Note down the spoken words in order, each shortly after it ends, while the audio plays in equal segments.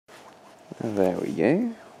There we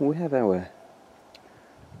go. We have our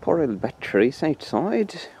poor little batteries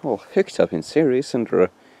outside, all hooked up in series under a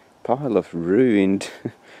pile of ruined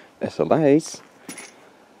SLAs.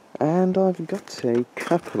 And I've got a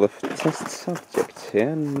couple of test subjects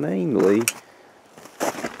here, namely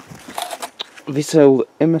this old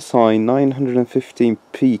MSI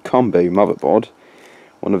 915P combo motherboard,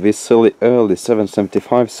 one of these silly early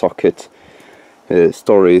 775 socket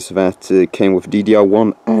stories that came with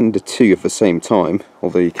DDR1 and 2 at the same time,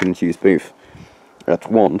 although you couldn't use both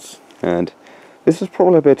at once. And this is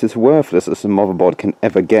probably about as worthless as a motherboard can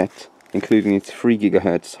ever get, including its 3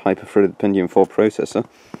 GHz hyper-threaded Pentium 4 processor.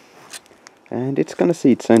 And it's gonna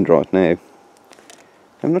see its end right now.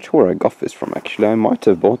 I'm not sure where I got this from actually. I might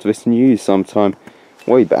have bought this new sometime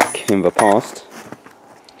way back in the past.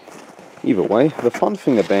 Either way, the fun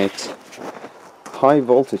thing about high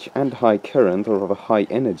voltage and high current, or rather high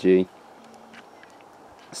energy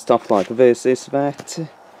stuff like this, is that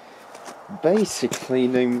basically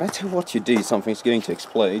no matter what you do, something's going to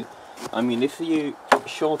explode. I mean, if you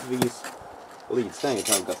short these leads out,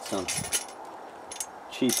 I've got some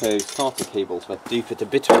cheapo starter cables that do fit a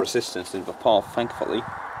bit of resistance in the path, thankfully.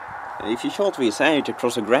 If you short these out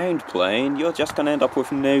across a ground plane, you're just going to end up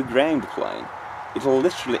with no ground plane. It will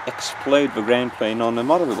literally explode the ground plane on a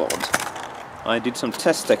motherboard. I did some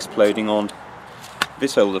test exploding on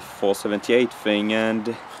this older 478 thing,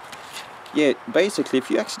 and yeah, basically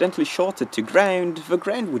if you accidentally short it to ground, the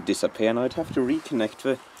ground would disappear and I'd have to reconnect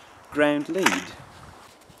the ground lead.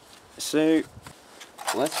 So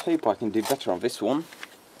let's hope I can do better on this one.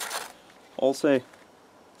 Also,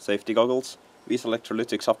 safety goggles. These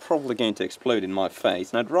electrolytics are probably going to explode in my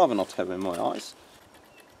face, and I'd rather not have them in my eyes.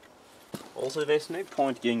 Also, there's no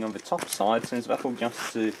point going on the top side, since that will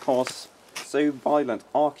just cause so violent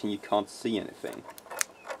arcing you can't see anything.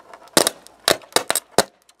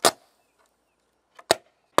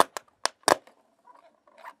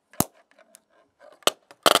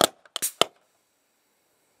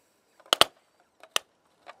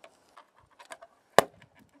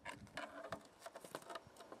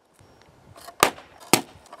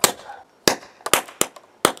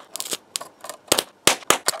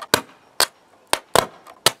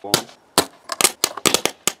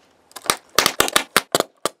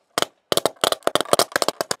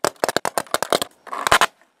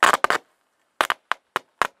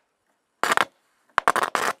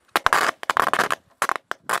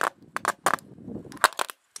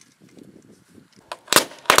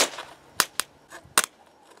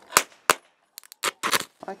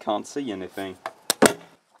 I can't see anything.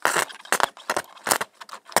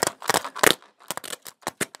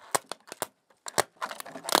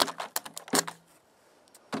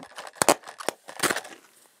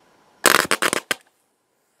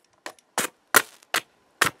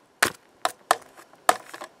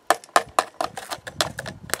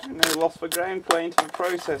 And I lost the ground plane to the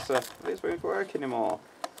processor. This won't work anymore.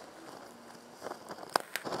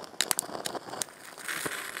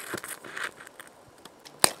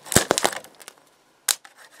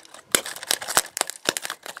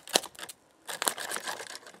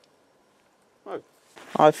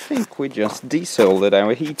 I think we just desoldered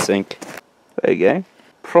our heatsink. There you go.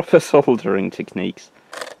 Proper soldering techniques.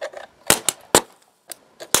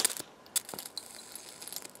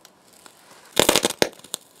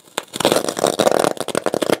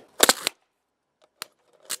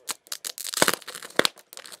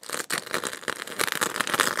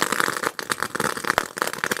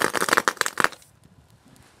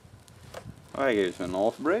 There goes the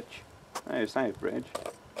north bridge. There's the south bridge.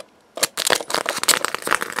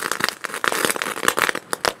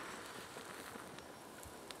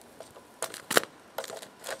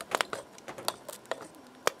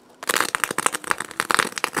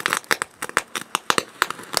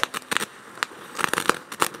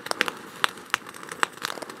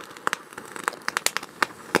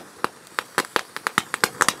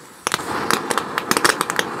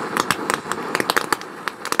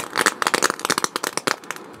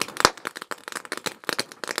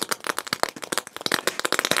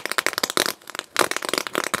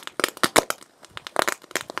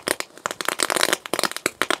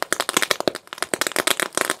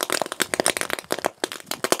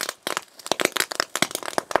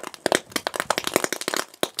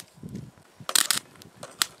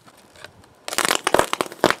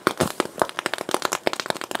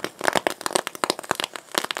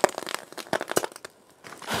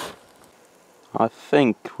 I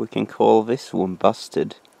think we can call this one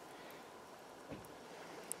busted.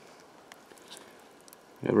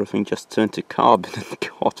 Everything just turned to carbon and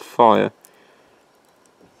caught fire.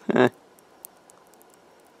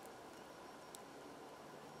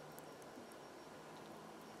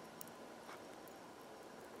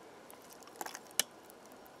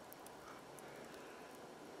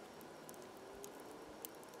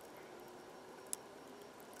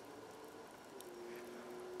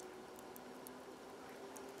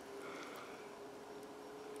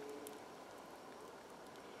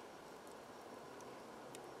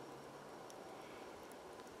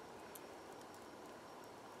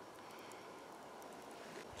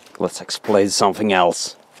 Let's explain something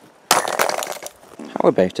else. How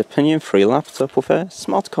about a pinion-free laptop with a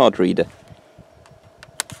smart card reader?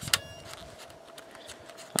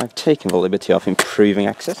 I've taken the liberty of improving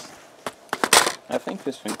access. I think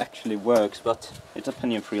this thing actually works, but it's a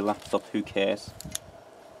pinion-free laptop, who cares?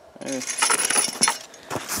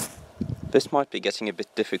 This might be getting a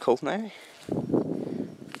bit difficult now.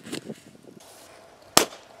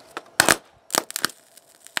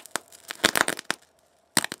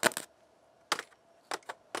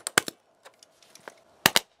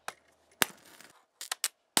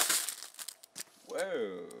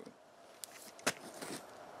 Whoa!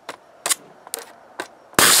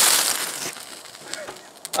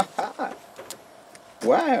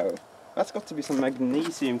 Wow! That's got to be some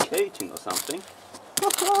magnesium coating or something.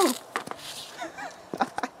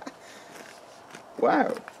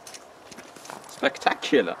 Wow!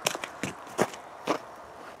 Spectacular!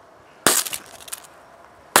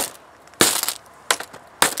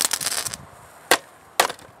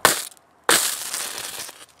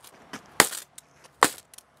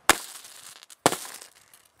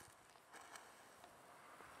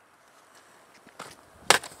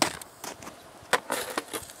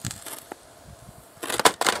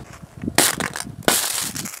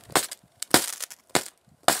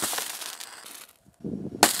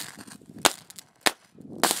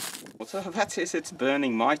 Whatever that is, it's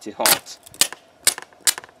burning mighty hot.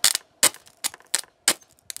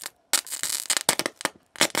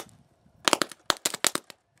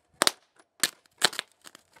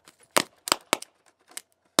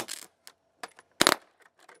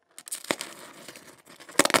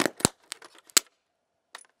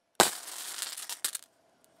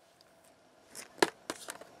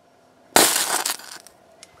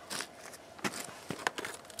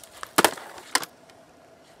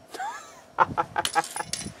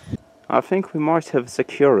 I think we might have a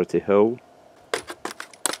security hole.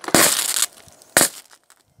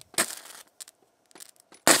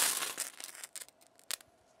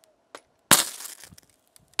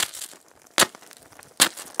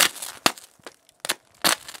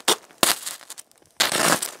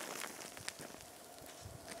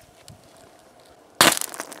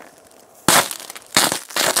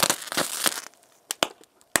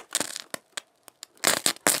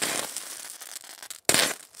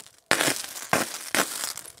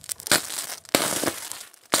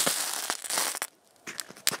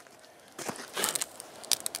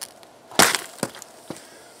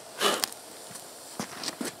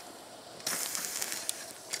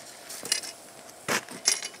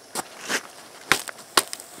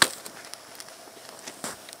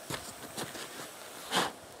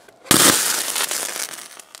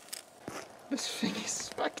 This thing is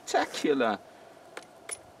spectacular!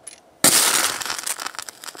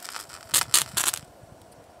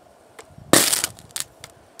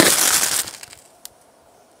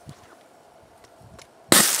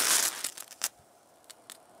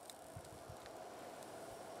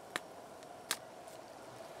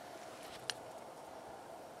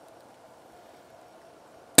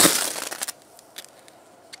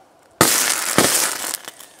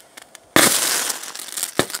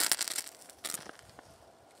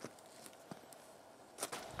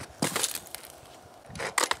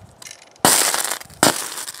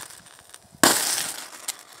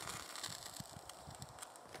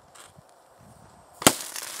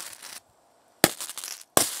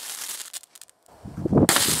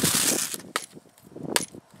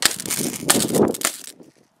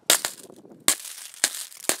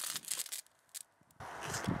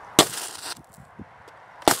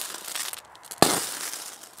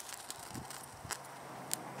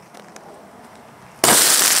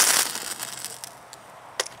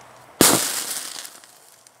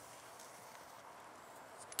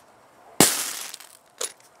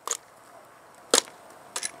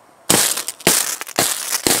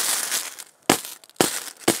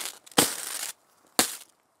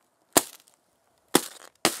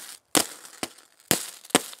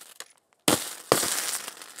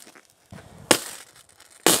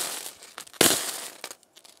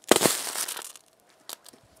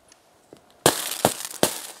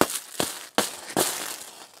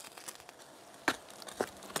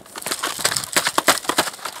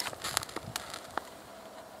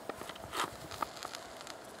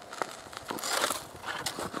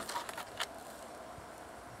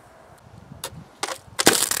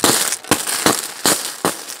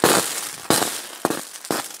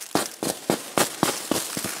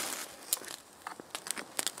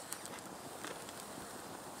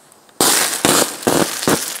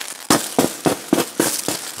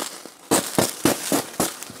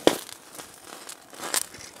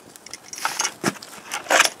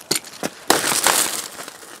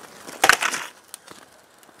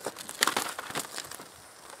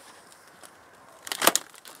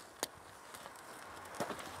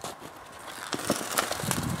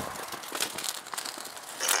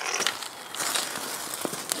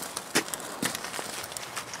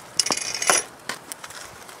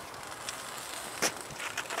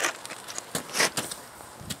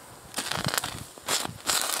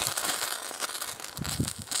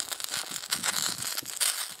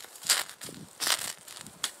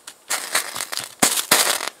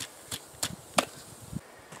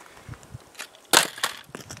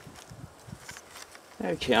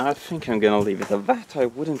 Okay, I think I'm gonna leave it at that. I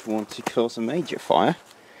wouldn't want to cause a major fire.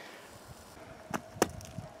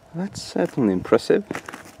 That's certainly impressive.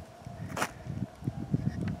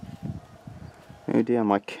 Oh dear,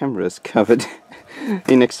 my camera is covered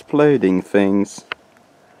in exploding things.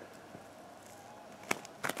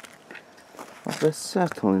 But there's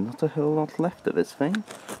certainly not a whole lot left of this thing.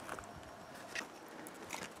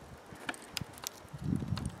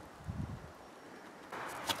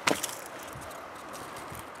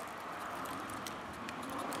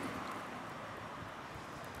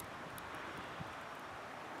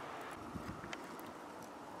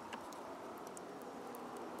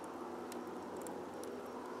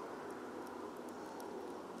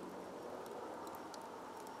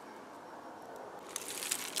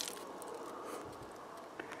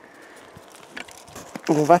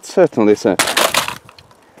 Well, that's certainly so.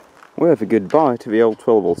 We have a goodbye to the old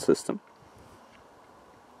 12-volt system.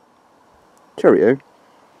 Cheerio.